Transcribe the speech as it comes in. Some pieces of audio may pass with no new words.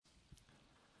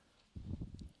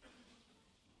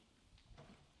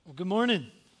Well, good morning.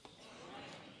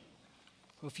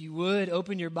 Well, if you would,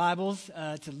 open your Bibles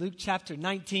to Luke chapter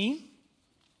 19.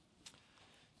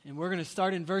 And we're going to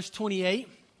start in verse 28.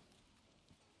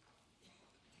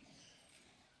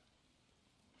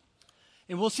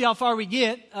 And we'll see how far we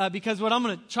get, because what I'm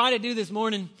going to try to do this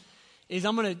morning is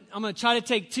I'm going to try to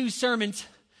take two sermons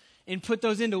and put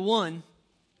those into one.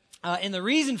 And the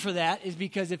reason for that is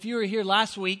because if you were here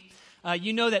last week,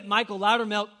 you know that Michael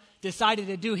Loudermilk decided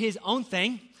to do his own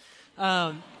thing.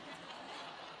 And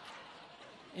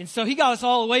so he got us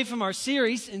all away from our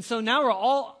series, and so now we're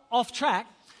all off track.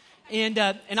 And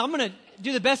I'm going to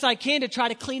do the best I can to try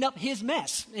to clean up his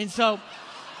mess. And so,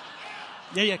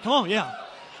 come on,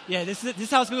 this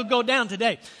is how it's going to go down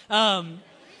today. And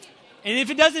if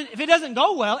it doesn't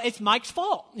go well, it's Mike's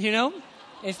fault.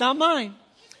 It's not mine.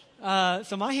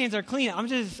 So my hands are clean.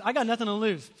 I got nothing to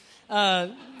lose.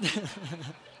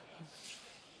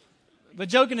 But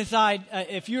joking aside,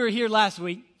 if you were here last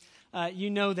week, you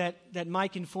know that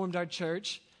Mike informed our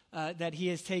church that he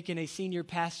has taken a senior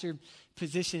pastor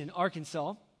position in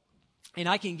Arkansas. And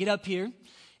I can get up here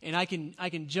and I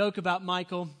can joke about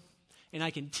Michael and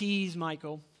I can tease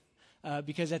Michael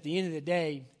because at the end of the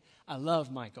day, I love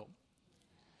Michael.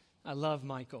 I love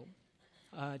Michael,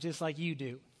 just like you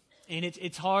do. And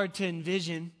it's hard to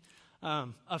envision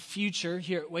a future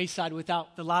here at Wayside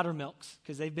without the Loudermilks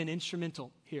because they've been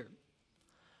instrumental here.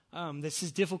 This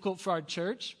is difficult for our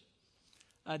church.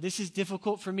 This is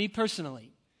difficult for me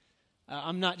personally.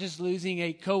 I'm not just losing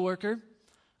a coworker.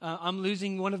 I'm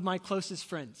losing one of my closest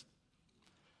friends.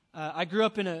 I grew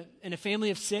up in a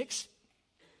family of 6.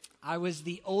 I was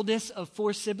the oldest of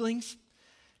 4 siblings,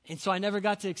 and so I never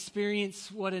got to experience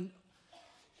what an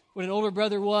older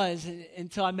brother was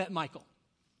until I met Michael.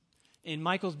 And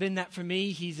Michael's been that for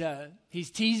me.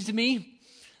 He's teased me.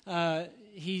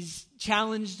 He's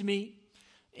challenged me.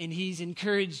 And he's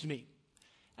encouraged me,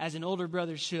 as an older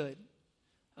brother should.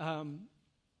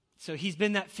 So he's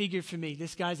been that figure for me.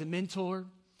 This guy's a mentor.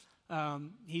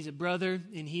 He's a brother,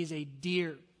 and he's a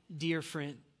dear, dear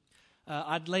friend.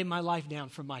 I'd lay my life down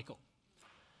for Michael.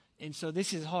 And so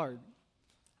this is hard.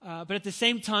 But at the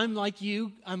same time, like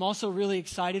you, I'm also really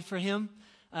excited for him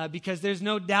because there's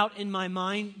no doubt in my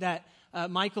mind that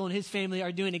Michael and his family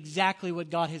are doing exactly what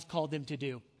God has called them to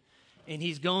do. And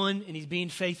he's going, and he's being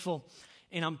faithful.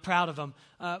 And I'm proud of them.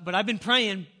 But I've been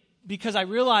praying because I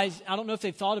realize, I don't know if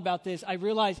they've thought about this, I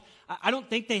realize I don't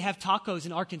think they have tacos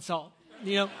in Arkansas.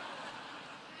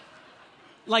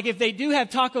 Like if they do have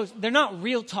tacos, they're not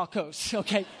real tacos,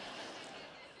 okay?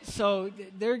 So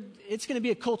it's going to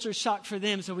be a culture shock for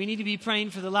them, so we need to be praying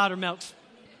for the Loudermilks.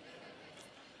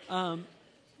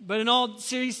 But in all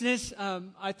seriousness,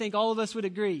 I think all of us would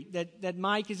agree that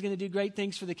Mike is going to do great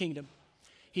things for the kingdom.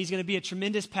 He's going to be a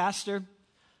tremendous pastor.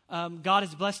 God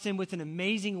has blessed him with an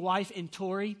amazing wife in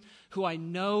Tori, who I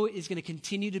know is going to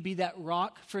continue to be that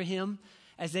rock for him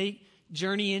as they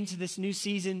journey into this new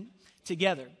season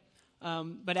together.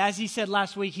 But as he said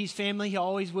last week, he's family. He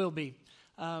always will be.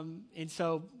 And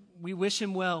so we wish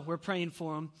him well. We're praying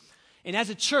for him. And as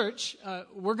a church,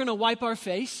 we're going to wipe our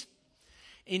face,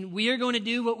 and we are going to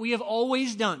do what we have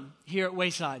always done here at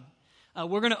Wayside.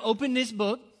 We're going to open this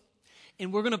book,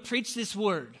 and we're going to preach this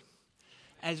word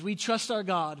as we trust our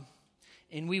God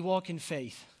and we walk in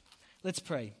faith. Let's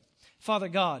pray. Father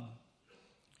God,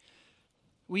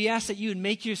 we ask that you would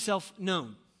make yourself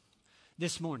known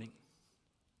this morning,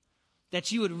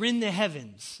 that you would rend the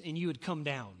heavens and you would come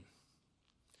down.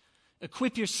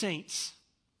 Equip your saints.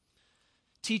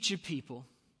 Teach your people.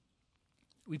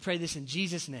 We pray this in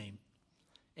Jesus' name.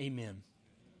 Amen.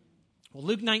 Well,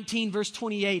 Luke 19, verse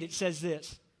 28, it says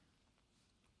this.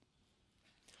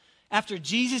 After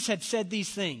Jesus had said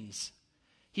these things,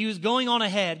 he was going on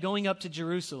ahead, going up to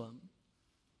Jerusalem.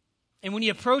 And when he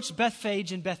approached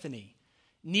Bethphage and Bethany,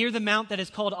 near the mount that is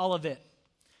called Olivet,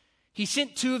 he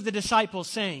sent 2 of the disciples,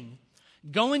 saying,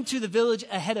 "Go into the village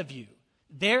ahead of you.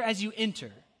 There as you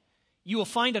enter, you will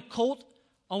find a colt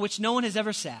on which no one has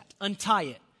ever sat. Untie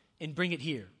it and bring it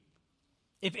here.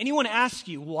 If anyone asks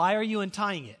you, 'Why are you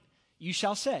untying it?' you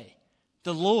shall say,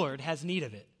 'The Lord has need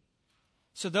of it.'"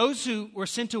 So those who were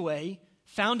sent away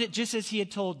found it just as he had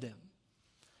told them.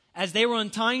 As they were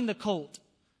untying the colt,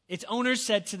 its owners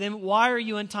said to them, "Why are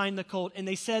you untying the colt?" And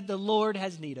they said, "The Lord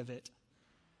has need of it."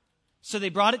 So they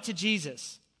brought it to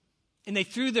Jesus, and they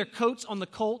threw their coats on the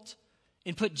colt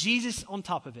and put Jesus on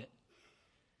top of it.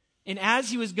 And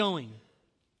as he was going,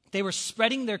 they were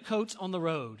spreading their coats on the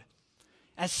road.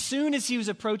 As soon as he was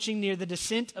approaching near the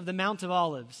descent of the Mount of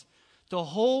Olives, the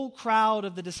whole crowd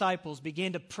of the disciples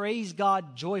began to praise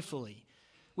God joyfully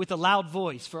with a loud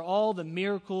voice for all the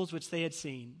miracles which they had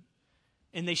seen.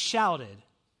 And they shouted,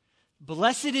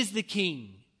 Blessed is the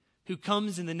King who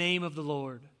comes in the name of the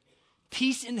Lord.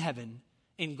 Peace in heaven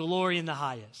and glory in the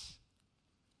highest.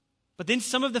 But then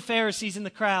some of the Pharisees in the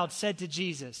crowd said to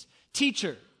Jesus,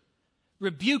 Teacher,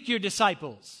 rebuke your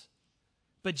disciples.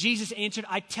 But Jesus answered,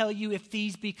 I tell you, if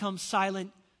these become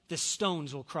silent, the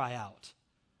stones will cry out.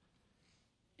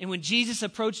 And when Jesus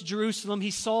approached Jerusalem,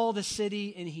 he saw the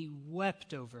city and he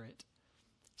wept over it,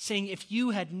 saying, if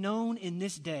you had known in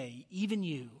this day, even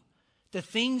you, the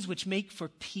things which make for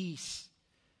peace,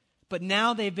 but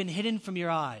now they have been hidden from your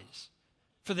eyes.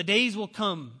 For the days will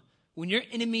come when your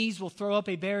enemies will throw up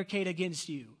a barricade against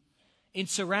you and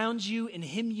surround you and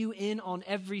hem you in on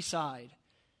every side.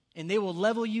 And they will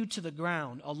level you to the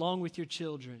ground along with your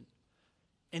children.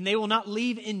 And they will not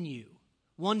leave in you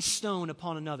one stone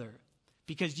upon another,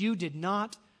 because you did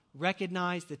not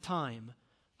recognize the time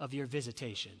of your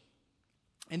visitation.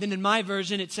 And then in my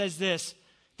version it says this,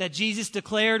 that Jesus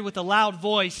declared with a loud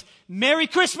voice, Merry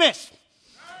Christmas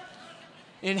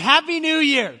and Happy New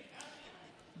Year.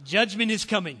 Judgment is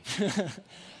coming.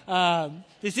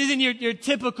 This isn't your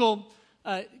typical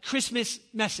Christmas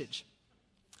message,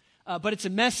 but it's a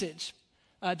message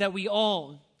that we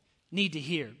all need to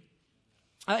hear.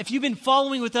 If you've been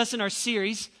following with us in our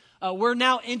series, we're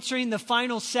now entering the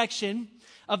final section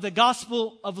of the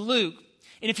Gospel of Luke.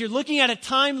 And if you're looking at a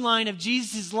timeline of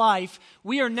Jesus' life,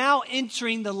 we are now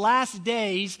entering the last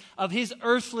days of his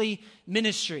earthly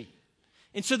ministry.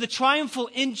 And so the triumphal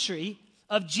entry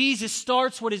of Jesus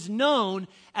starts what is known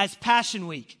as Passion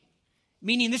Week,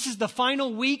 meaning this is the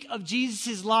final week of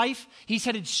Jesus' life. He's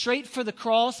headed straight for the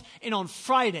cross, and on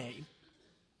Friday,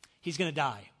 he's going to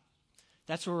die.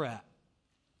 That's where we're at.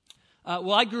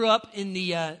 Well, I grew up in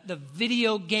the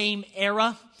video game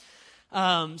era.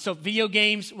 So video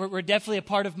games were definitely a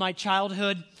part of my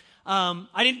childhood.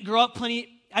 I didn't play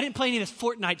any of this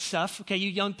Fortnite stuff, okay, you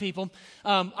young people.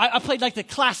 I played like the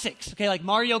classics, okay, like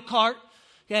Mario Kart,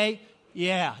 okay,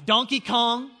 yeah, Donkey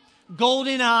Kong,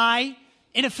 GoldenEye,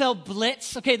 NFL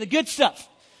Blitz, okay, the good stuff,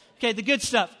 okay, the good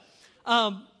stuff.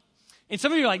 And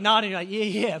some of you are like nodding, you're like,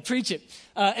 yeah, preach it.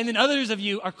 And then others of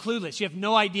you are clueless. You have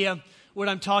no idea what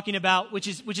I'm talking about, which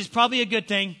is probably a good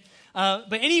thing.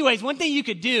 But anyways, one thing you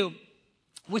could do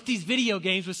with these video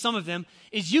games, with some of them,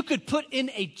 is you could put in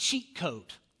a cheat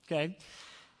code, okay?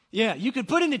 Yeah, you could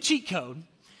put in a cheat code.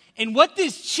 And what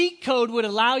this cheat code would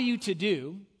allow you to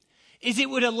do is it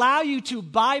would allow you to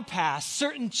bypass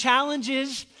certain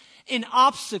challenges and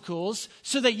obstacles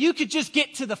so that you could just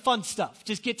get to the fun stuff,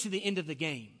 just get to the end of the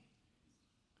game.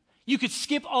 You could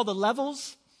skip all the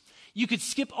levels. You could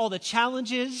skip all the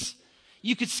challenges.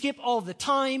 You could skip all the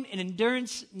time and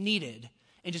endurance needed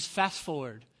and just fast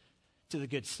forward to the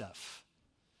good stuff.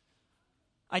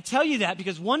 I tell you that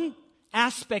because one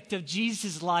aspect of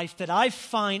Jesus' life that I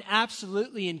find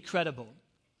absolutely incredible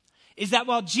is that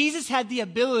while Jesus had the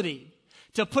ability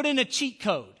to put in a cheat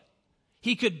code,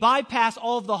 he could bypass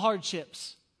all of the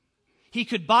hardships. He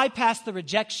could bypass the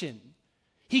rejection.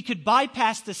 He could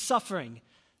bypass the suffering,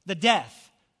 the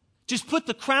death. Just put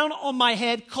the crown on my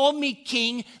head, call me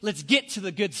king, let's get to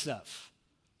the good stuff.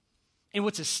 And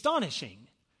what's astonishing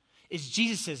is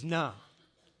Jesus says, no,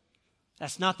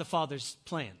 that's not the Father's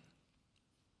plan.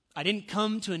 I didn't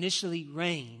come to initially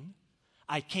reign.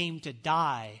 I came to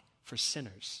die for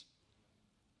sinners.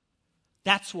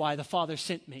 That's why the Father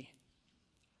sent me.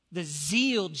 The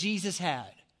zeal Jesus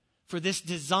had for this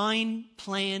design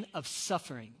plan of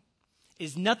suffering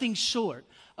is nothing short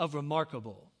of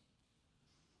remarkable.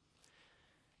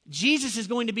 Jesus is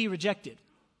going to be rejected.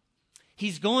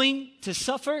 He's going to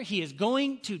suffer. He is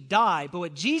going to die. But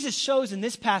what Jesus shows in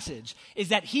this passage is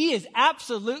that he is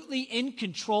absolutely in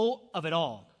control of it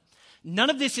all.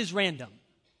 None of this is random.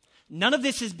 None of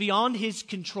this is beyond his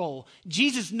control.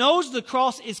 Jesus knows the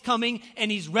cross is coming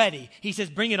and he's ready. He says,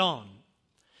 bring it on.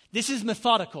 This is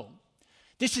methodical.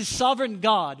 This is sovereign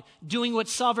God doing what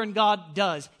sovereign God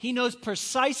does. He knows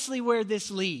precisely where this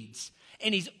leads.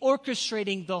 And he's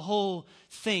orchestrating the whole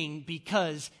thing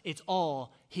because it's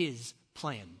all his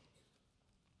plan.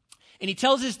 And he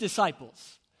tells his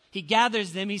disciples, he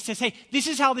gathers them, he says, hey, this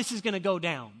is how this is going to go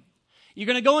down. You're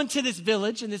going to go into this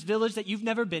village that you've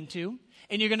never been to,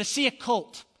 and you're going to see a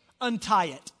colt, untie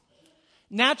it.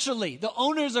 Naturally, the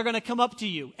owners are going to come up to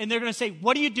you, and they're going to say,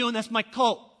 what are you doing? That's my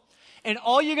colt. And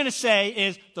all you're going to say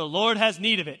is, the Lord has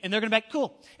need of it. And they're going to be like,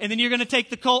 cool. And then you're going to take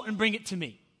the colt and bring it to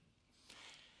me.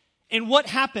 And what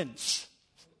happens?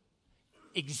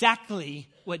 Exactly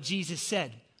what Jesus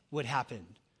said would happen.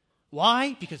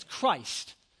 Why? Because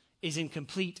Christ is in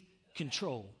complete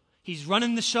control. He's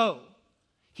running the show.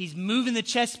 He's moving the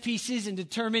chess pieces and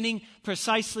determining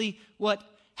precisely what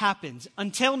happens.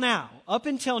 Up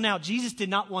until now, Jesus did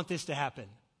not want this to happen.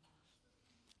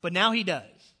 But now he does.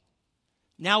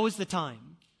 Now is the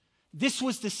time. This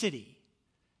was the city.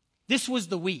 This was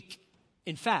the week.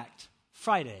 In fact,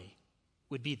 Friday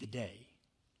would be the day.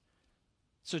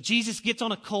 So Jesus gets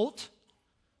on a colt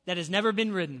that has never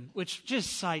been ridden, which,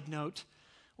 just side note,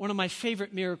 one of my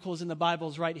favorite miracles in the Bible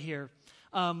is right here.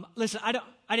 Listen,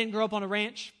 I didn't grow up on a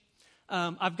ranch.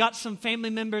 I've got some family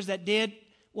members that did.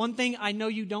 One thing I know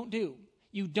you don't do.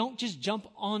 You don't just jump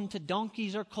onto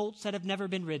donkeys or colts that have never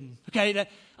been ridden, okay?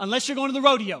 Unless you're going to the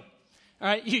rodeo, all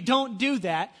right? You don't do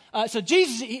that. So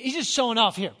Jesus, he's just showing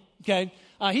off here, okay?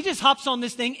 He just hops on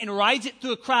this thing and rides it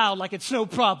through a crowd like it's no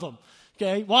problem,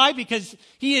 okay? Why? Because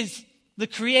he is the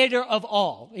creator of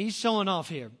all. He's showing off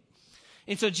here.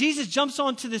 And so Jesus jumps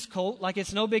onto this colt like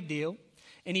it's no big deal,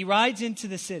 and he rides into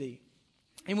the city.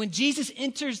 And when Jesus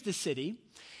enters the city,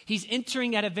 he's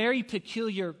entering at a very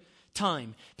peculiar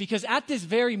time, because at this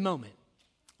very moment,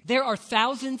 there are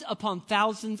thousands upon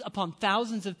thousands upon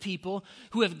thousands of people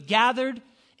who have gathered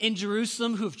in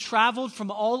Jerusalem, who have traveled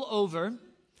from all over,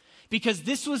 because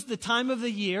this was the time of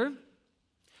the year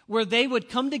where they would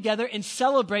come together and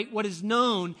celebrate what is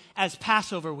known as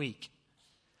Passover week.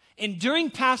 And during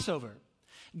Passover,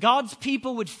 God's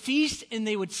people would feast and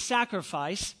they would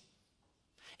sacrifice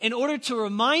in order to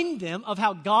remind them of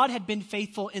how God had been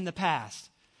faithful in the past,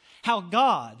 how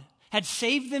God had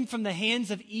saved them from the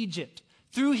hands of Egypt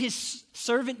through his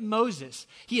servant Moses.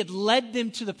 He had led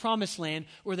them to the promised land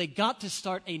where they got to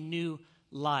start a new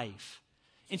life.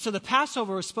 And so the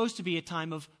Passover was supposed to be a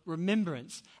time of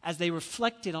remembrance as they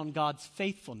reflected on God's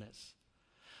faithfulness.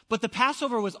 But the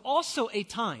Passover was also a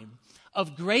time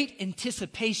of great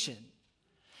anticipation,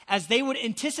 as they would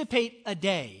anticipate a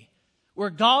day where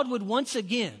God would once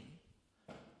again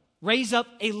raise up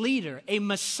a leader, a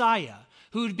Messiah,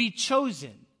 who would be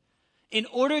chosen in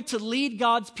order to lead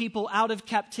God's people out of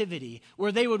captivity,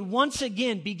 where they would once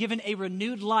again be given a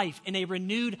renewed life and a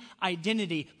renewed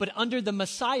identity. But under the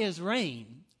Messiah's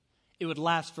reign, it would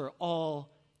last for all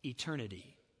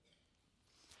eternity.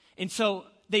 And so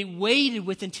they waited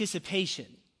with anticipation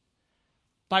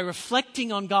by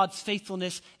reflecting on God's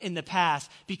faithfulness in the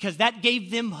past, because that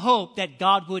gave them hope that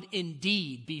God would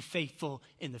indeed be faithful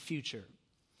in the future.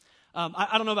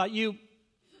 I don't know about you.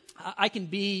 I can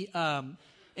be an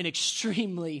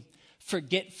extremely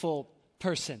forgetful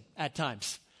person at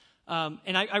times.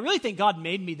 And I really think God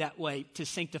made me that way to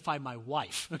sanctify my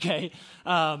wife, okay?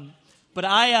 But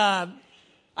I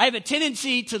have a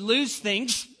tendency to lose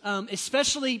things,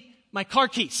 especially my car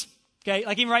keys, okay?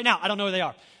 Like even right now, I don't know where they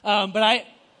are. But I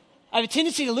have a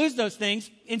tendency to lose those things.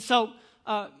 And so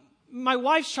my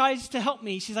wife tries to help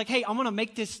me. She's like, hey, I'm going to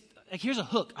make this, like, here's a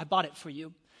hook. I bought it for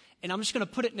you. And I'm just going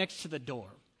to put it next to the door,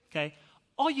 okay?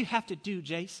 All you have to do,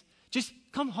 Jace, just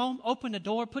come home, open the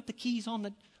door, put the keys on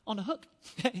the hook.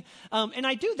 And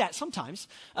I do that sometimes.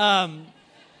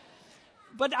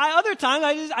 But other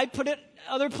times, I put it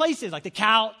other places, like the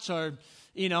couch or,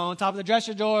 on top of the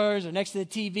dresser drawers or next to the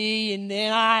TV. And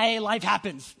then life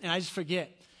happens, and I just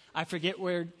forget. I forget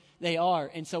where they are.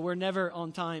 And so we're never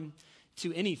on time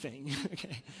to anything.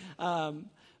 Okay.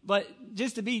 But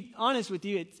just to be honest with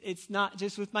you, it's not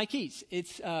just with my keys.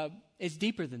 It's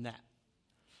deeper than that.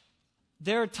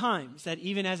 There are times that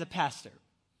even as a pastor,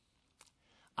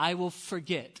 I will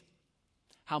forget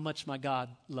how much my God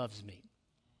loves me.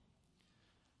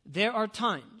 There are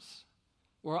times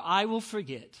where I will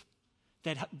forget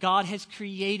that God has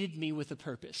created me with a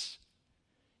purpose,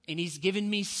 and he's given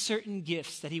me certain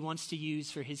gifts that he wants to use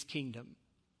for his kingdom.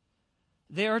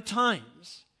 There are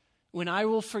times when I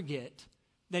will forget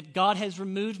that God has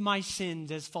removed my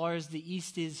sins as far as the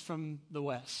east is from the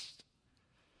west.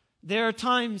 There are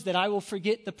times that I will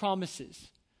forget the promises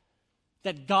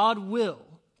that God will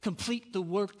complete the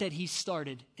work that he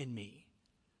started in me.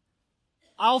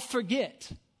 I'll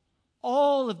forget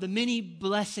all of the many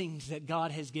blessings that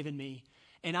God has given me,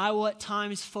 and I will at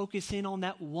times focus in on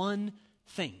that one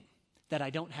thing that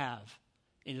I don't have,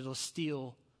 and it'll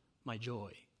steal my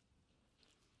joy.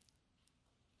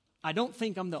 I don't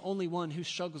think I'm the only one who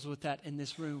struggles with that in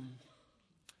this room.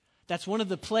 That's one of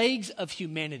the plagues of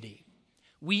humanity.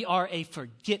 We are a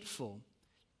forgetful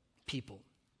people.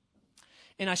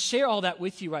 And I share all that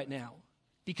with you right now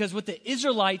because what the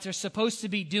Israelites are supposed to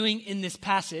be doing in this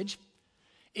passage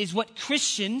is what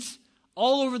Christians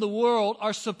all over the world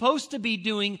are supposed to be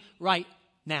doing right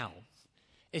now,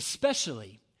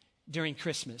 especially during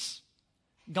Christmas.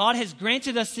 God has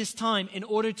granted us this time in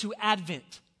order to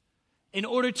Advent, in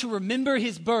order to remember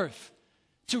his birth,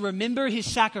 to remember his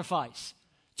sacrifice,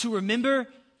 to remember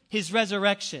his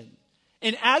resurrection.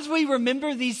 And as we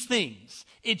remember these things,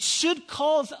 it should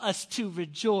cause us to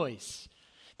rejoice,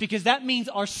 because that means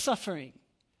our suffering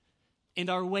and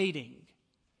our waiting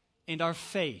and our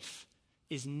faith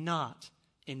is not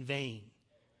in vain,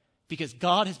 because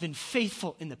God has been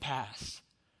faithful in the past.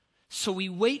 So we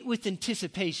wait with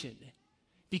anticipation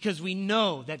because we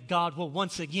know that God will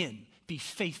once again be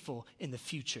faithful in the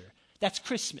future. That's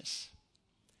Christmas.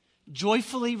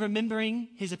 Joyfully remembering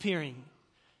his appearing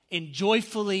and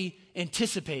joyfully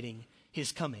anticipating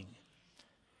his coming.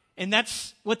 And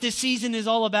that's what this season is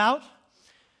all about.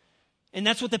 And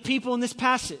that's what the people in this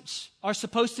passage are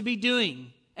supposed to be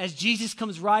doing as Jesus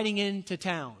comes riding into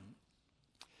town.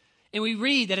 And we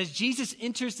read that as Jesus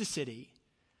enters the city,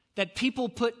 that people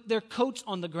put their coats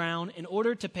on the ground in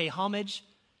order to pay homage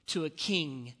to a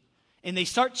king. And they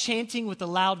start chanting with a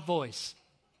loud voice,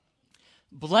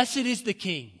 "Blessed is the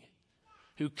King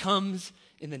who comes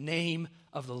in the name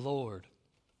of the Lord."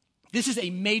 This is a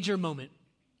major moment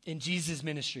in Jesus'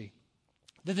 ministry.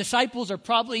 The disciples are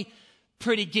probably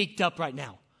pretty geeked up right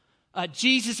now.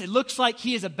 Jesus, it looks like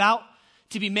he is about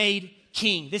to be made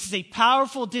king. This is a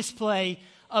powerful display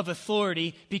of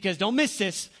authority, because don't miss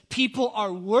this, people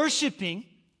are worshiping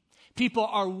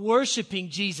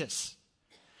Jesus.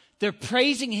 They're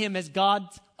praising him as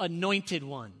God's anointed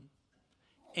one.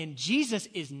 And Jesus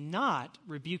is not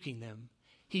rebuking them.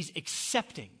 He's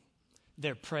accepting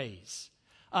their praise.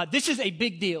 This is a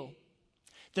big deal.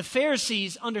 The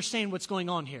Pharisees understand what's going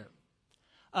on here.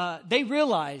 They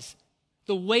realize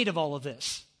the weight of all of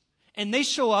this. And they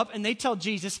show up and they tell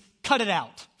Jesus, cut it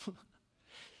out.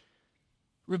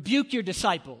 Rebuke your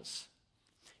disciples,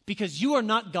 because you are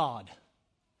not God,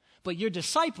 but your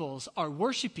disciples are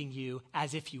worshiping you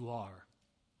as if you are.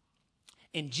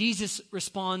 And Jesus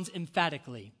responds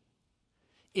emphatically,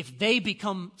 if they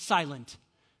become silent,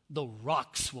 the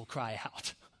rocks will cry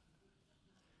out.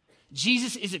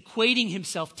 Jesus is equating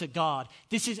himself to God.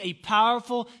 This is a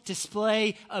powerful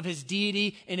display of his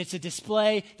deity, and it's a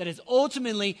display that is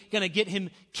ultimately going to get him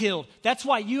killed. That's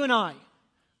why you and I,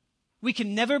 we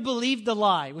can never believe the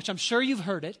lie, which I'm sure you've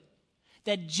heard it,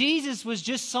 that Jesus was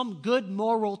just some good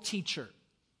moral teacher.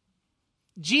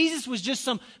 Jesus was just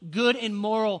some good and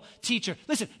moral teacher.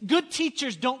 Listen, good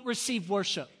teachers don't receive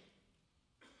worship.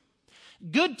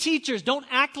 Good teachers don't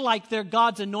act like they're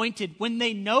God's anointed when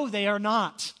they know they are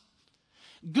not.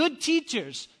 Good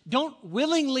teachers don't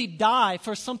willingly die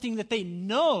for something that they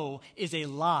know is a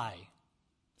lie.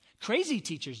 Crazy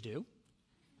teachers do.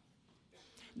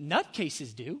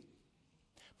 Nutcases do.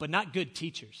 But not good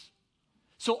teachers.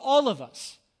 So all of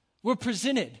us were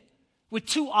presented with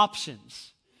two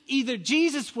options. Either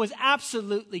Jesus was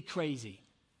absolutely crazy,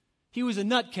 he was a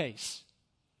nutcase,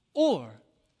 or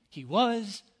he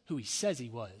was who he says he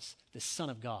was, the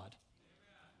Son of God.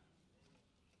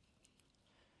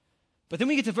 But then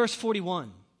we get to verse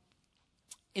 41,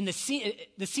 and the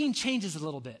scene changes a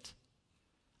little bit.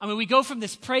 I mean, we go from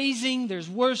this praising, there's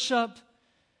worship,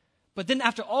 but then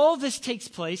after all this takes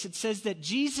place, it says that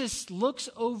Jesus looks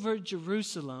over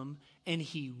Jerusalem and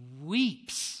he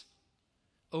weeps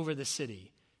over the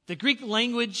city. The Greek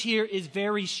language here is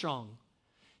very strong.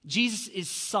 Jesus is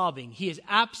sobbing. He is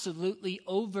absolutely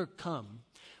overcome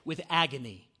with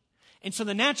agony. And so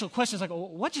the natural question is like, well,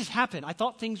 what just happened? I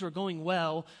thought things were going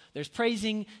well. There's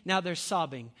praising, now there's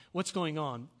sobbing. What's going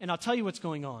on? And I'll tell you what's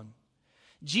going on.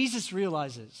 Jesus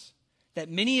realizes that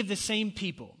many of the same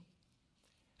people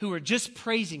who were just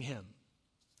praising him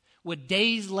would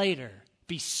days later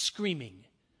be screaming,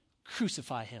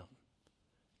 crucify him,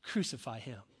 crucify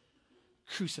him,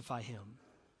 crucify him.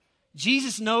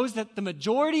 Jesus knows that the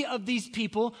majority of these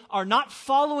people are not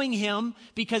following him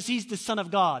because he's the Son of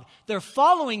God. They're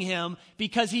following him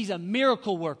because he's a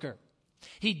miracle worker.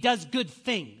 He does good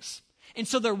things. And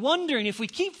so they're wondering, if we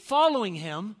keep following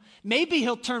him, maybe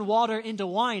he'll turn water into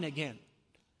wine again.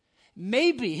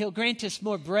 Maybe he'll grant us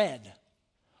more bread.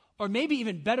 Or maybe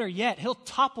even better yet, he'll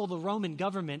topple the Roman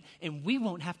government and we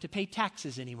won't have to pay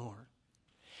taxes anymore.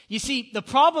 You see, the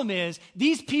problem is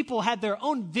these people had their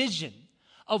own vision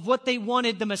of what they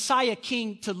wanted the Messiah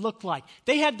King to look like.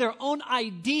 They had their own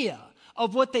idea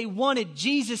of what they wanted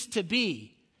Jesus to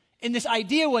be. And this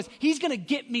idea was, he's going to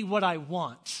get me what I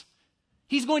want.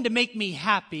 He's going to make me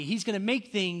happy. He's going to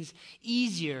make things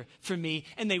easier for me.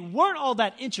 And they weren't all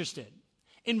that interested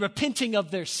in repenting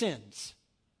of their sins,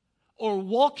 or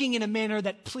walking in a manner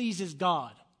that pleases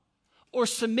God, or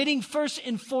submitting first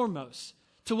and foremost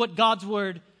to what God's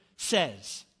word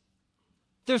says.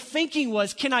 Their thinking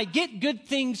was, can I get good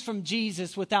things from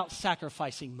Jesus without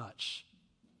sacrificing much?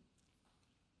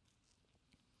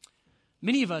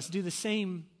 Many of us do the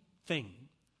same thing.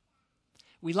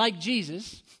 We like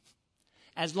Jesus,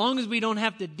 as long as we don't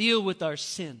have to deal with our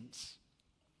sins.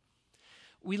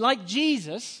 We like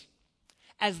Jesus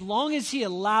as long as he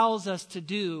allows us to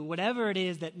do whatever it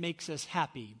is that makes us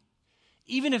happy,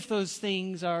 even if those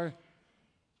things are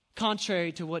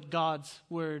contrary to what God's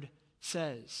word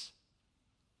says.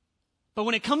 But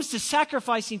when it comes to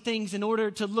sacrificing things in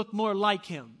order to look more like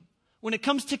him, when it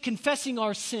comes to confessing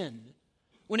our sin,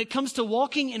 when it comes to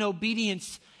walking in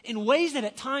obedience in ways that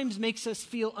at times makes us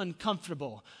feel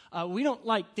uncomfortable, we don't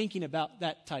like thinking about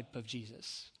that type of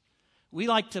Jesus. We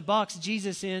like to box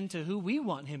Jesus into who we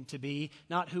want him to be,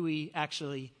 not who he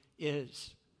actually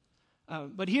is.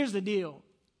 But here's the deal,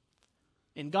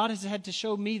 and God has had to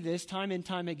show me this time and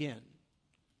time again.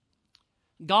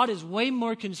 God is way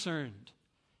more concerned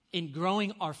in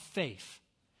growing our faith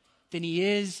than he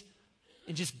is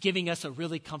in just giving us a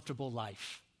really comfortable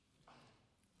life.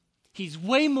 He's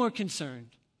way more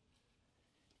concerned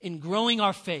in growing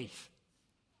our faith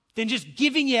than just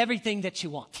giving you everything that you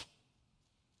want.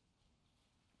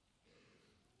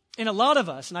 And a lot of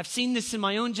us, and I've seen this in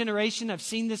my own generation, I've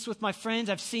seen this with my friends,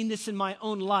 I've seen this in my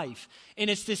own life, and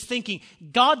it's this thinking,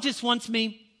 God just wants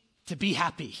me to be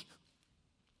happy.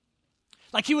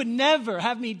 Like he would never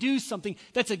have me do something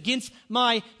that's against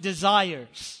my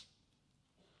desires.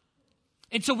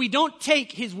 And so we don't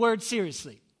take his word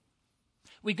seriously.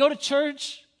 We go to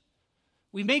church,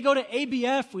 we may go to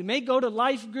ABF, we may go to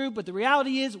life group, but the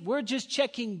reality is we're just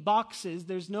checking boxes.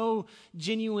 There's no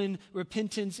genuine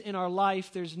repentance in our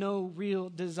life. There's no real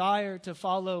desire to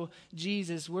follow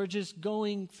Jesus. We're just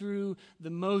going through the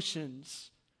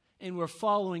motions, and we're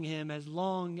following him as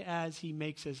long as he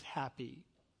makes us happy.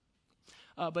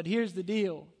 But here's the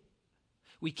deal.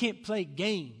 We can't play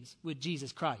games with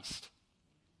Jesus Christ.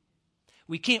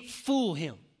 We can't fool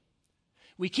him.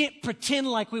 We can't pretend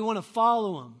like we want to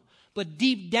follow him, but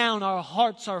deep down our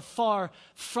hearts are far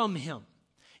from him.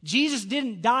 Jesus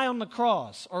didn't die on the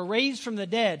cross or raise from the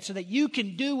dead so that you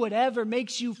can do whatever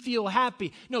makes you feel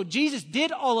happy. No, Jesus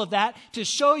did all of that to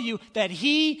show you that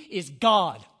he is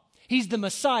God. He's the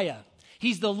Messiah.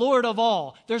 He's the Lord of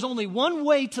all. There's only one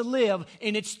way to live,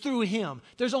 and it's through him.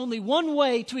 There's only one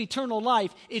way to eternal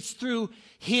life. It's through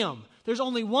him. There's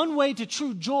only one way to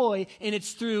true joy, and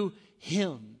it's through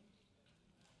him.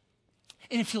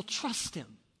 And if you'll trust him,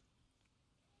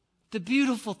 the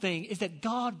beautiful thing is that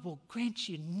God will grant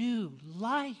you new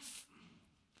life.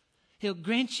 He'll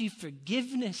grant you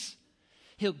forgiveness.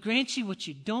 He'll grant you what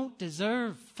you don't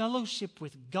deserve, fellowship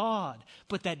with God.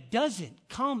 But that doesn't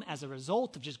come as a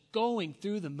result of just going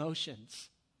through the motions.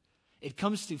 It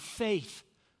comes through faith.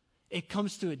 It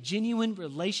comes through a genuine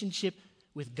relationship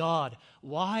with God.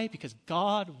 Why? Because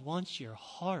God wants your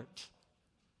heart.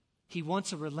 He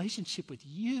wants a relationship with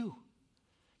you.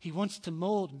 He wants to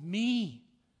mold me.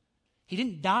 He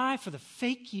didn't die for the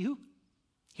fake you.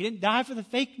 He didn't die for the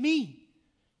fake me.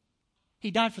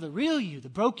 He died for the real you, the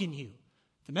broken you,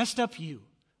 the messed up you.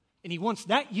 And he wants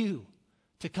that you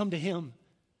to come to him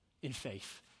in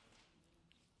faith.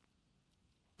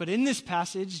 But in this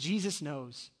passage, Jesus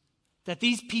knows that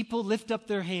these people lift up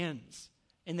their hands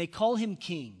and they call him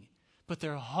king, but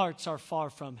their hearts are far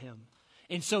from him.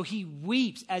 And so he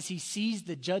weeps as he sees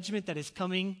the judgment that is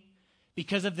coming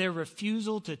because of their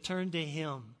refusal to turn to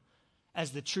him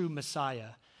as the true Messiah.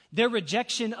 Their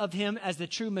rejection of him as the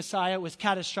true Messiah was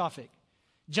catastrophic.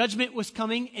 Judgment was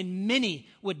coming, and many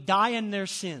would die in their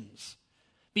sins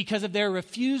because of their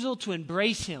refusal to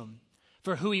embrace him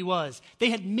for who he was. They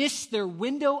had missed their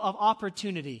window of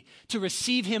opportunity to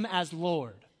receive him as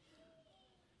Lord.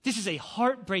 This is a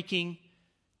heartbreaking,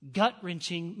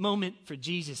 gut-wrenching moment for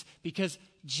Jesus because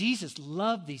Jesus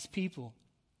loved these people.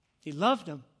 He loved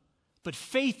them, but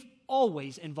faith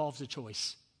always involves a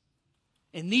choice.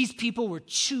 And these people were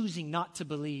choosing not to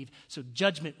believe, so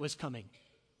judgment was coming.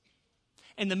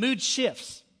 And the mood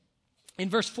shifts in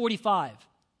verse 45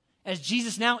 as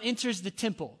Jesus now enters the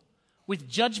temple with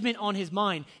judgment on his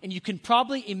mind. And you can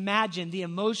probably imagine the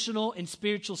emotional and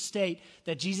spiritual state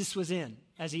that Jesus was in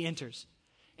as he enters.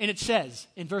 And it says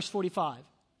in verse 45,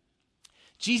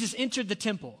 Jesus entered the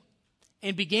temple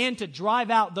and began to drive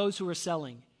out those who were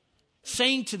selling,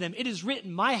 saying to them, "It is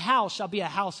written, my house shall be a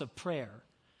house of prayer,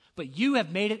 but you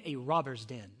have made it a robber's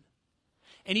den."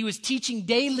 And he was teaching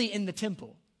daily in the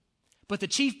temple. But the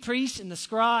chief priests and the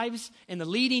scribes and the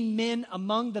leading men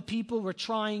among the people were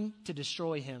trying to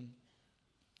destroy him.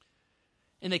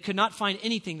 And they could not find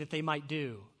anything that they might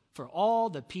do, for all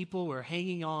the people were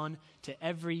hanging on to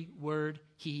every word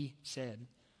he said.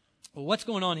 Well, what's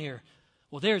going on here?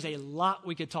 Well, there's a lot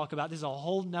we could talk about. This is a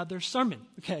whole nother sermon,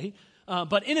 okay?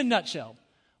 But in a nutshell,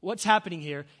 what's happening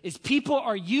here is people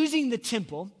are using the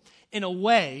temple in a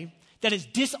way that is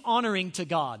dishonoring to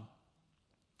God.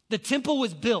 The temple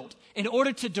was built in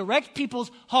order to direct people's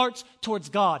hearts towards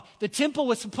God. The temple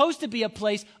was supposed to be a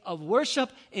place of worship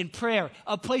and prayer,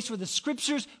 a place where the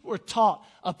scriptures were taught,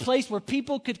 a place where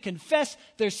people could confess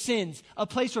their sins, a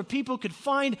place where people could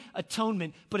find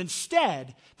atonement. But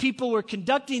instead, people were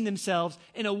conducting themselves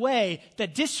in a way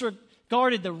that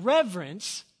disregarded the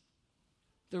reverence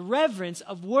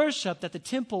of worship that the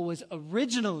temple was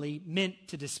originally meant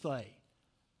to display.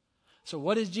 So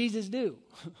what does Jesus do?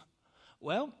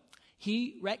 Well,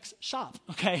 he wrecks shop,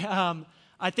 okay?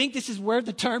 I think this is where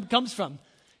the term comes from,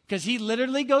 because he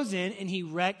literally goes in and he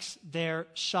wrecks their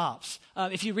shops.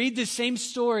 If you read this same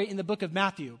story in the book of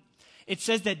Matthew, it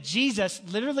says that Jesus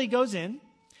literally goes in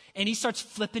and he starts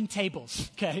flipping tables,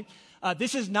 okay?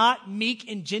 This is not meek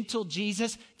and gentle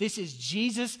Jesus. This is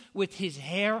Jesus with his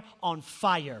hair on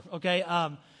fire, okay?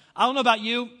 I don't know about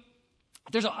you.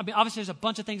 Obviously there's a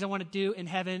bunch of things I want to do in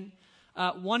heaven.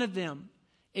 One of them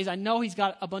is I know he's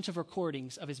got a bunch of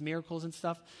recordings of his miracles and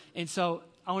stuff. And so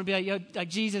I want to be like,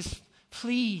 Jesus,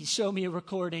 please show me a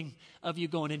recording of you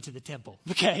going into the temple,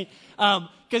 okay?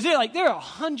 Because there are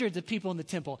hundreds of people in the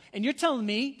temple. And you're telling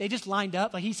me they just lined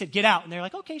up, like he said, get out. And they're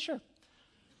like, okay, sure.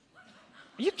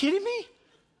 Are you kidding me?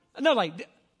 No,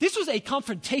 this was a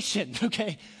confrontation,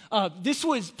 okay? This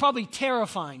was probably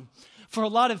terrifying for a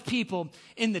lot of people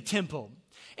in the temple.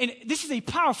 And this is a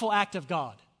powerful act of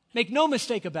God. Make no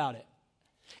mistake about it.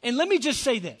 And let me just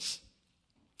say this.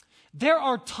 There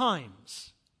are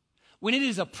times when it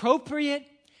is appropriate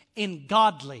and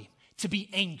godly to be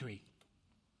angry.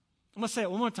 I'm going to say it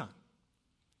one more time.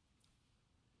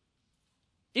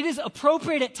 It is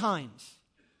appropriate at times,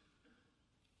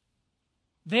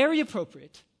 very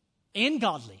appropriate and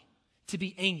godly, to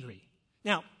be angry.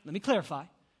 Now, let me clarify,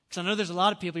 because I know there's a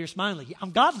lot of people, you're smiling like,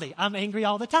 I'm godly, I'm angry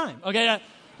all the time. Okay,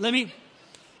 let me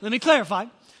clarify.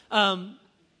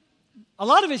 A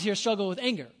lot of us here struggle with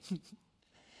anger.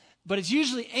 But it's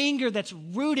usually anger that's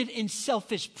rooted in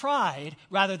selfish pride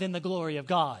rather than the glory of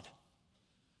God.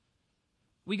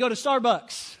 We go to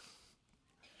Starbucks.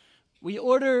 We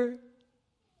order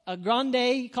a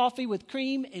grande coffee with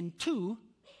cream and 2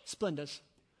 Splendas.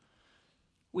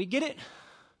 We get it.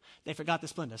 They forgot the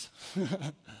Splendas.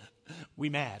 We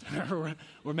mad.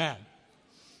 We're mad.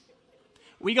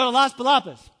 We go to Las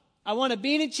Palapas. I want a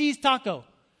bean and cheese taco.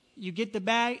 You get the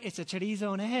bag, it's a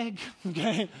chorizo and egg,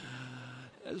 okay?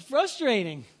 It's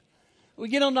frustrating. We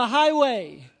get on the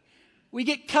highway. We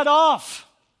get cut off.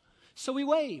 So we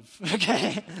wave,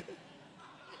 okay?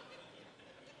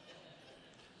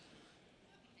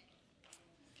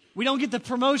 We don't get the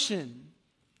promotion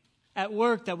at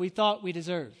work that we thought we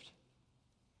deserved.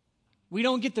 We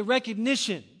don't get the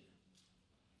recognition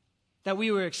that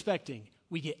we were expecting.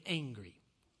 We get angry.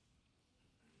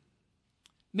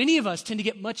 Many of us tend to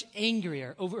get much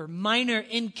angrier over minor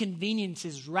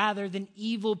inconveniences rather than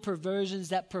evil perversions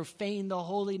that profane the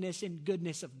holiness and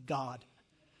goodness of God.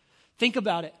 Think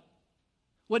about it.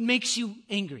 What makes you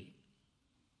angry?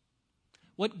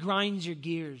 What grinds your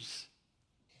gears?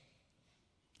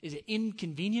 Is it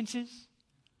inconveniences?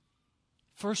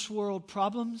 First world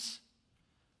problems?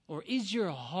 Or is your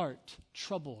heart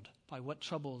troubled by what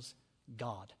troubles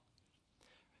God?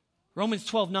 Romans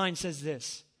 12:9 says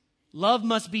this. Love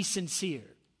must be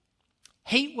sincere.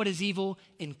 Hate what is evil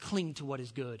and cling to what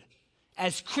is good.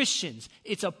 As Christians,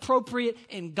 it's appropriate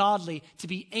and godly to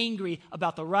be angry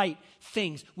about the right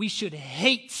things. We should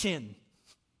hate sin.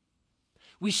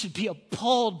 We should be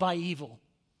appalled by evil.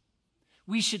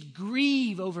 We should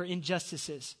grieve over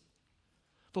injustices.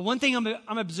 But one thing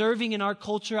I'm observing in our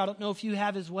culture, I don't know if you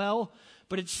have as well,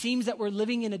 but it seems that we're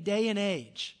living in a day and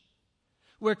age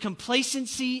where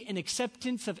complacency and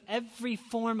acceptance of every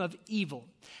form of evil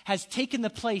has taken the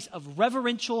place of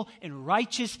reverential and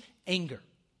righteous anger.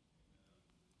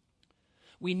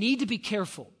 We need to be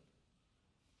careful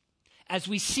as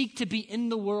we seek to be in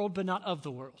the world but not of the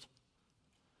world.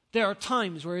 There are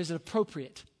times where it is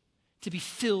appropriate to be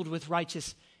filled with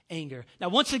righteous anger. Now,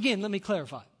 once again, let me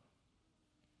clarify.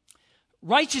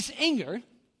 Righteous anger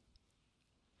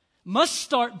must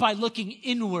start by looking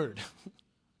inward.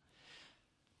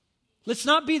 Let's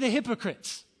not be the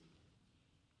hypocrites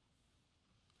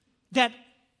that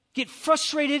get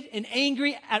frustrated and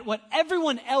angry at what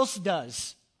everyone else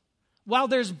does while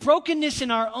there's brokenness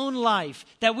in our own life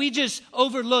that we just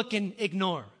overlook and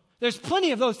ignore. There's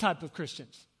plenty of those type of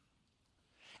Christians.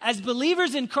 As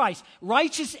believers in Christ,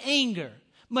 righteous anger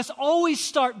must always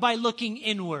start by looking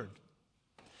inward.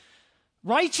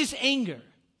 Righteous anger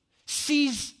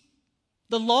sees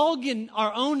the log in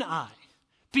our own eye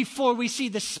before we see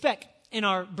the speck in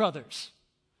our brothers.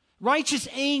 Righteous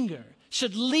anger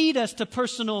should lead us to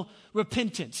personal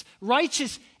repentance.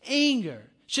 Righteous anger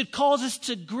should cause us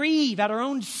to grieve at our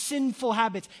own sinful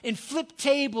habits and flip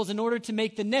tables in order to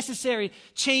make the necessary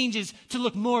changes to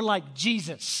look more like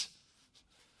Jesus.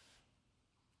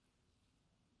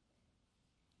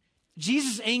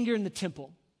 Jesus' anger in the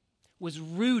temple was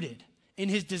rooted in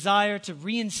his desire to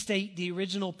reinstate the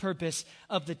original purpose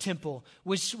of the temple,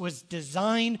 which was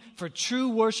designed for true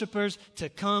worshipers to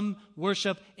come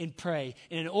worship and pray.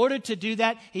 And in order to do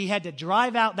that, he had to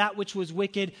drive out that which was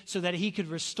wicked so that he could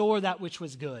restore that which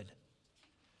was good.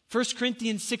 1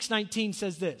 Corinthians 6:19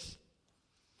 says this,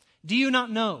 "Do you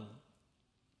not know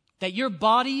that your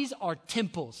bodies are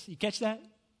temples?" You catch that?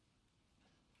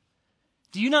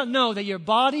 "Do you not know that your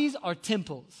bodies are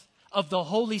temples of the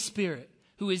Holy Spirit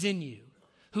who is in you,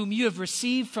 whom you have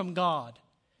received from God?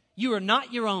 You are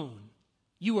not your own.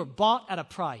 You were bought at a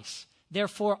price.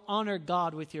 Therefore, honor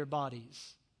God with your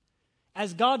bodies."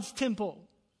 As God's temple,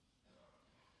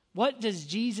 what does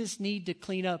Jesus need to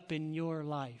clean up in your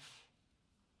life?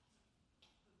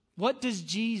 What does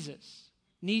Jesus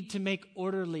need to make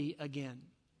orderly again?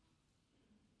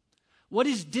 What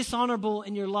is dishonorable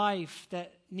in your life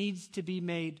that needs to be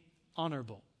made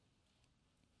honorable?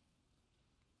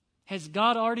 Has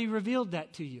God already revealed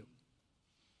that to you?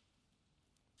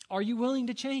 Are you willing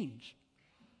to change?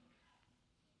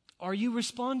 Are you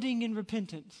responding in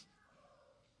repentance?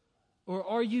 Or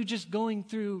are you just going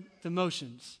through the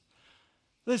motions?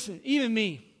 Listen, even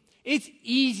me, it's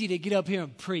easy to get up here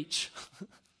and preach.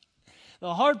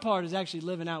 The hard part is actually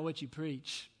living out what you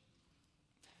preach.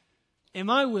 Am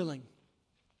I willing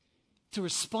to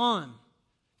respond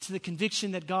to the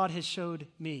conviction that God has showed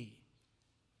me?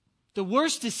 The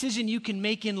worst decision you can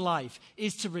make in life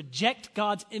is to reject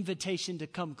God's invitation to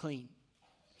come clean,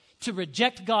 to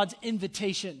reject God's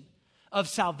invitation of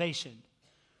salvation.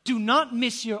 Do not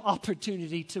miss your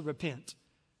opportunity to repent.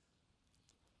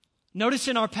 Notice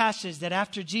in our passage that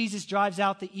after Jesus drives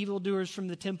out the evildoers from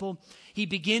the temple, he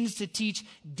begins to teach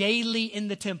daily in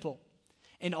the temple.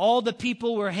 And all the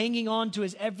people were hanging on to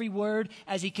his every word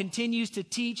as he continues to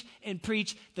teach and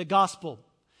preach the gospel.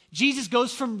 Jesus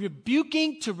goes from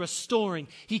rebuking to restoring.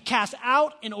 He casts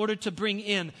out in order to bring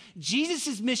in.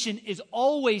 Jesus' mission is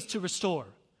always to restore.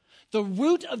 The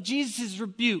root of Jesus'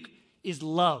 rebuke is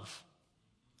love.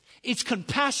 It's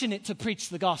compassionate to preach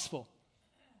the gospel.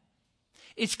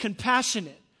 It's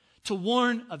compassionate to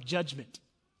warn of judgment.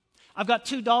 I've got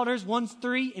 2 daughters, one's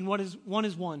 3 and one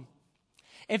is 1.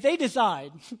 If they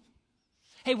decide,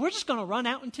 hey, we're just going to run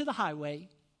out into the highway,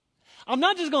 I'm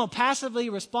not just going to passively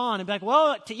respond and be like,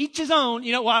 well, to each his own,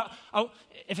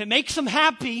 if it makes them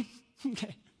happy.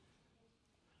 Okay.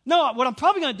 No, what I'm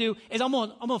probably going to do is I'm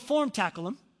going to form tackle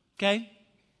them, okay?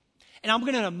 And I'm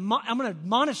going to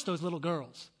admonish those little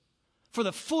girls for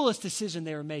the foolish decision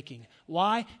they were making.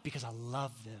 Why? Because I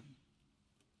love them.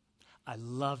 I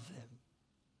love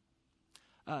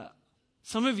them.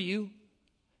 Some of you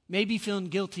may be feeling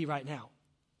guilty right now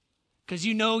because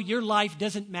you know your life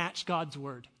doesn't match God's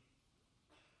word.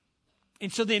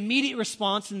 And so the immediate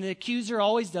response, and the accuser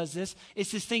always does this,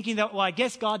 is this thinking that, well, I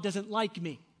guess God doesn't like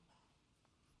me.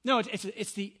 No,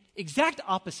 it's the exact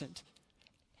opposite.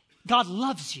 God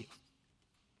loves you.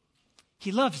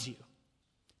 He loves you.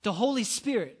 The Holy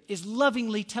Spirit is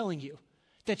lovingly telling you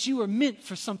that you are meant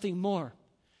for something more,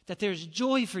 that there's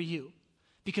joy for you,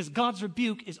 because God's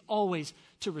rebuke is always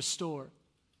to restore.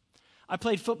 I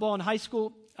played football in high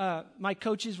school. My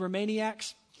coaches were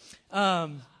maniacs.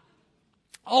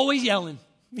 Always yelling.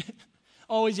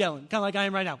 Always yelling, kind of like I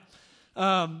am right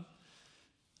now.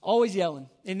 Always yelling.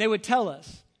 And they would tell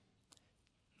us,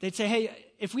 they'd say, hey,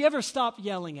 if we ever stop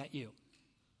yelling at you,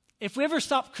 if we ever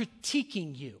stop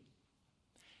critiquing you,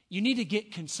 you need to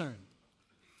get concerned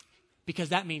because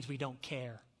that means we don't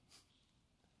care.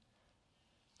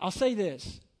 I'll say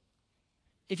this.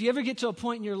 If you ever get to a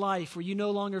point in your life where you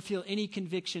no longer feel any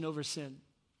conviction over sin,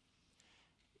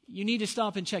 you need to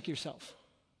stop and check yourself.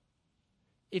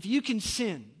 If you can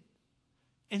sin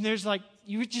and there's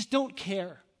you just don't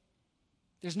care,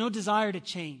 there's no desire to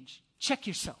change, check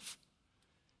yourself.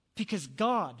 Because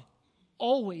God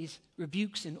always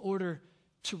rebukes in order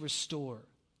to restore.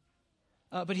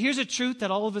 But here's a truth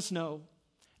that all of us know.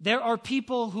 There are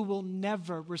people who will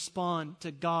never respond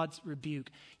to God's rebuke.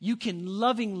 You can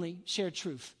lovingly share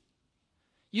truth.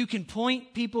 You can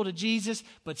point people to Jesus,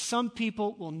 but some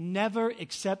people will never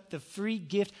accept the free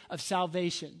gift of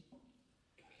salvation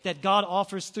that God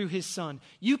offers through his Son.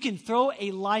 You can throw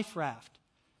a life raft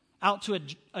out to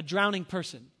a drowning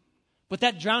person, but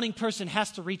that drowning person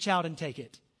has to reach out and take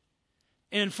it.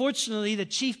 And unfortunately, the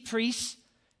chief priests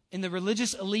and the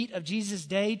religious elite of Jesus'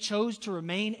 day chose to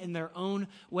remain in their own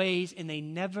ways, and they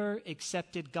never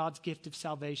accepted God's gift of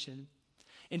salvation.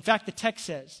 In fact, the text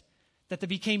says that they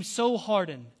became so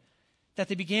hardened that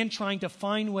they began trying to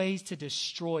find ways to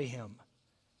destroy him.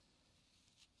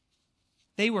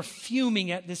 They were fuming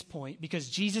at this point because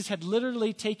Jesus had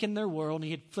literally taken their world and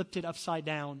he had flipped it upside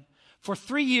down. For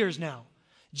 3 years now,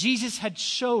 Jesus had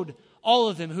showed all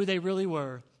of them who they really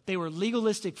were. They were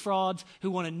legalistic frauds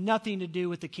who wanted nothing to do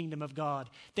with the kingdom of God.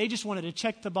 They just wanted to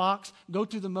check the box, go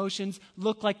through the motions,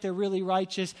 look like they're really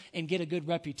righteous, and get a good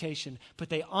reputation. But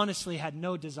they honestly had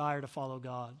no desire to follow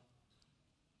God.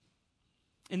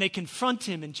 And they confront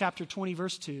him in chapter 20,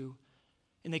 verse 2.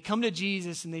 And they come to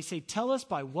Jesus and they say, tell us,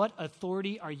 by what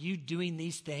authority are you doing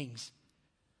these things?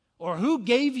 Or who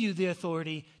gave you the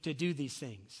authority to do these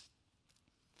things?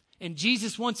 And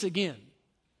Jesus once again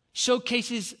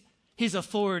showcases his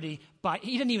authority by,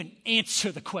 he doesn't even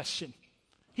answer the question.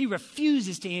 He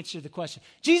refuses to answer the question.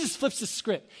 Jesus flips the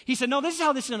script. He said, no, this is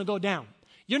how this is going to go down.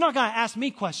 You're not going to ask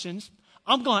me questions.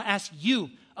 I'm going to ask you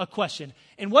a question.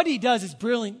 And what he does is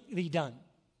brilliantly done.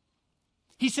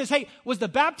 He says, hey, was the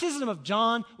baptism of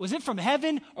John, was it from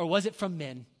heaven or was it from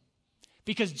men?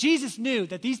 Because Jesus knew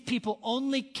that these people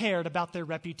only cared about their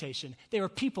reputation. They were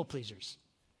people pleasers.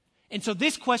 And so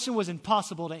this question was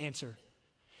impossible to answer.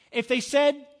 If they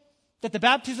said that the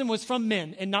baptism was from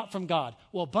men and not from God,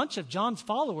 well, a bunch of John's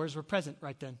followers were present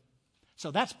right then.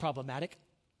 So that's problematic.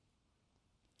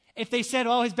 If they said,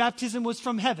 oh, his baptism was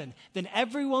from heaven, then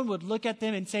everyone would look at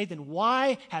them and say, then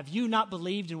why have you not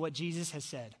believed in what Jesus has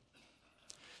said?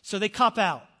 So they cop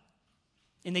out,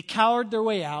 and they cowered their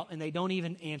way out, and they don't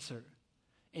even answer.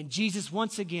 And Jesus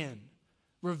once again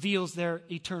reveals their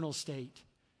eternal state.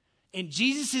 And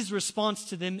Jesus' response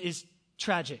to them is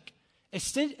tragic.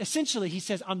 Essentially, he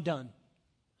says, I'm done.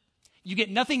 You get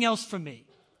nothing else from me.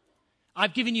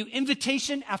 I've given you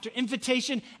invitation after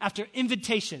invitation after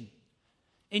invitation,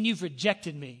 and you've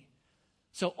rejected me.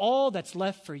 So all that's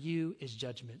left for you is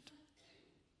judgment.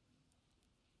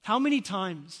 How many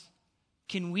times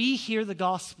can we hear the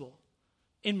gospel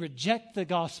and reject the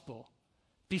gospel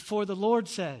before the Lord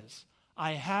says,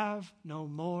 I have no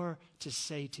more to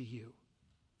say to you?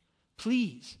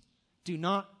 Please do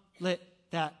not let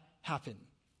that happen.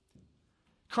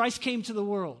 Christ came to the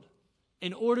world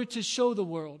in order to show the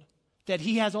world that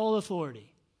he has all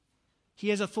authority. He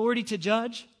has authority to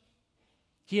judge,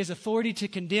 he has authority to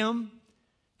condemn,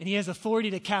 and he has authority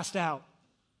to cast out.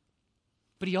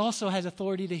 But he also has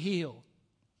authority to heal.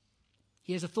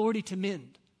 He has authority to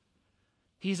mend.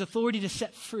 He has authority to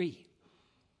set free.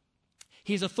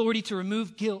 He has authority to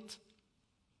remove guilt.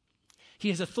 He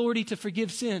has authority to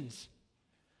forgive sins.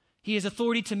 He has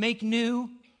authority to make new.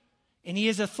 And he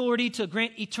has authority to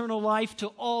grant eternal life to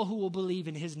all who will believe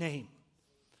in his name.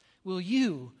 Will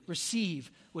you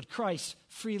receive what Christ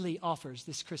freely offers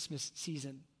this Christmas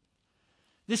season?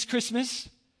 This Christmas,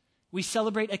 we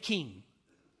celebrate a king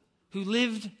who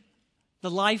lived the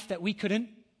life that we couldn't,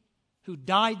 who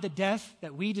died the death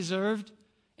that we deserved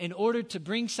in order to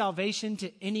bring salvation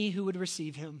to any who would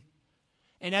receive him.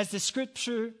 And as the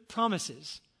scripture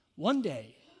promises, one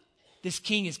day this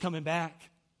king is coming back.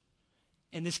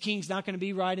 And this king's not going to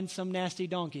be riding some nasty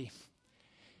donkey.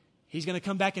 He's going to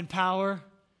come back in power.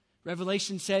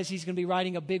 Revelation says he's going to be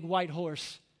riding a big white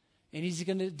horse. And he's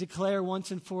going to declare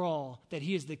once and for all that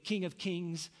he is the King of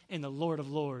kings and the Lord of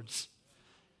lords.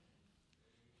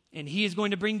 And he is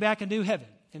going to bring back a new heaven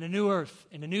and a new earth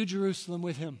and a new Jerusalem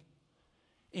with him.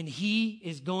 And he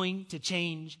is going to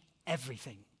change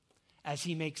everything as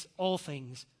he makes all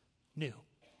things new.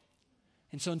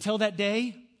 And so until that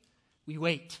day, we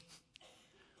wait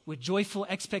with joyful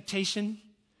expectation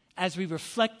as we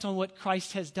reflect on what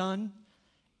Christ has done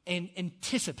and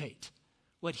anticipate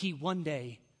what he one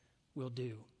day will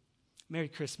do. Merry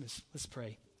Christmas. Let's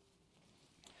pray.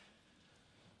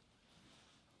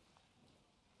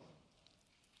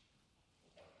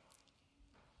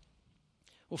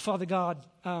 Well, Father God,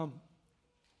 I'm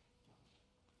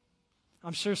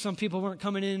sure some people weren't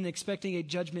coming in expecting a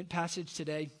judgment passage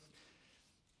today.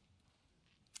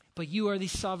 But you are the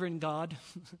sovereign God.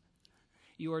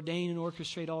 You ordain and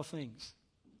orchestrate all things.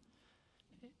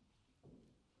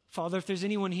 Father, if there's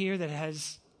anyone here that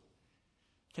has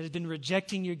been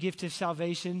rejecting your gift of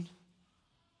salvation,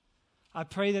 I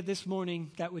pray that this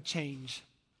morning that would change.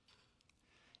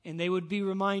 And they would be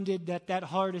reminded that that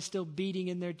heart is still beating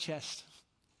in their chest.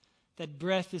 That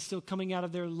breath is still coming out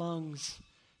of their lungs.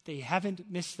 They haven't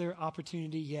missed their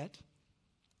opportunity yet.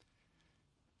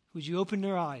 Would you open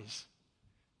their eyes?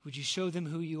 Would you show them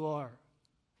who you are?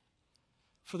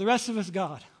 For the rest of us,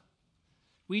 God,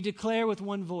 we declare with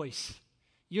one voice,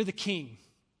 you're the King.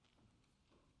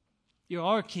 You're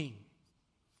our King.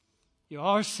 You're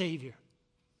our Savior.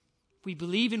 We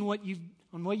believe in what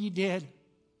you did.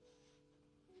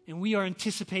 and we are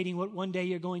anticipating what one day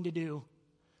you're going to do.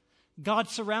 God,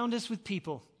 surround us with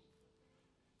people.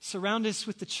 Surround us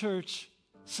with the church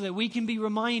so that we can be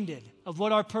reminded of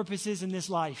what our purpose is in this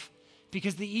life.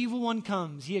 Because the evil one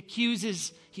comes, he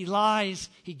accuses, he lies,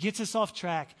 he gets us off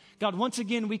track. God, once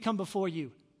again, we come before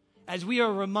you as we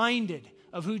are reminded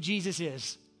of who Jesus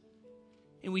is.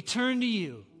 And we turn to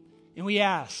you and we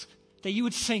ask that you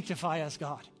would sanctify us,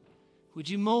 God. Would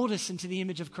you mold us into the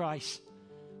image of Christ?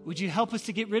 Would you help us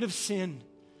to get rid of sin,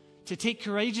 to take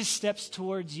courageous steps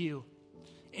towards you,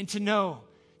 and to know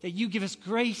that you give us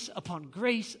grace upon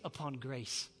grace upon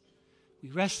grace. We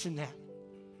rest in that.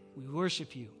 We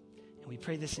worship you. And we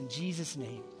pray this in Jesus'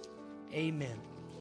 name. Amen.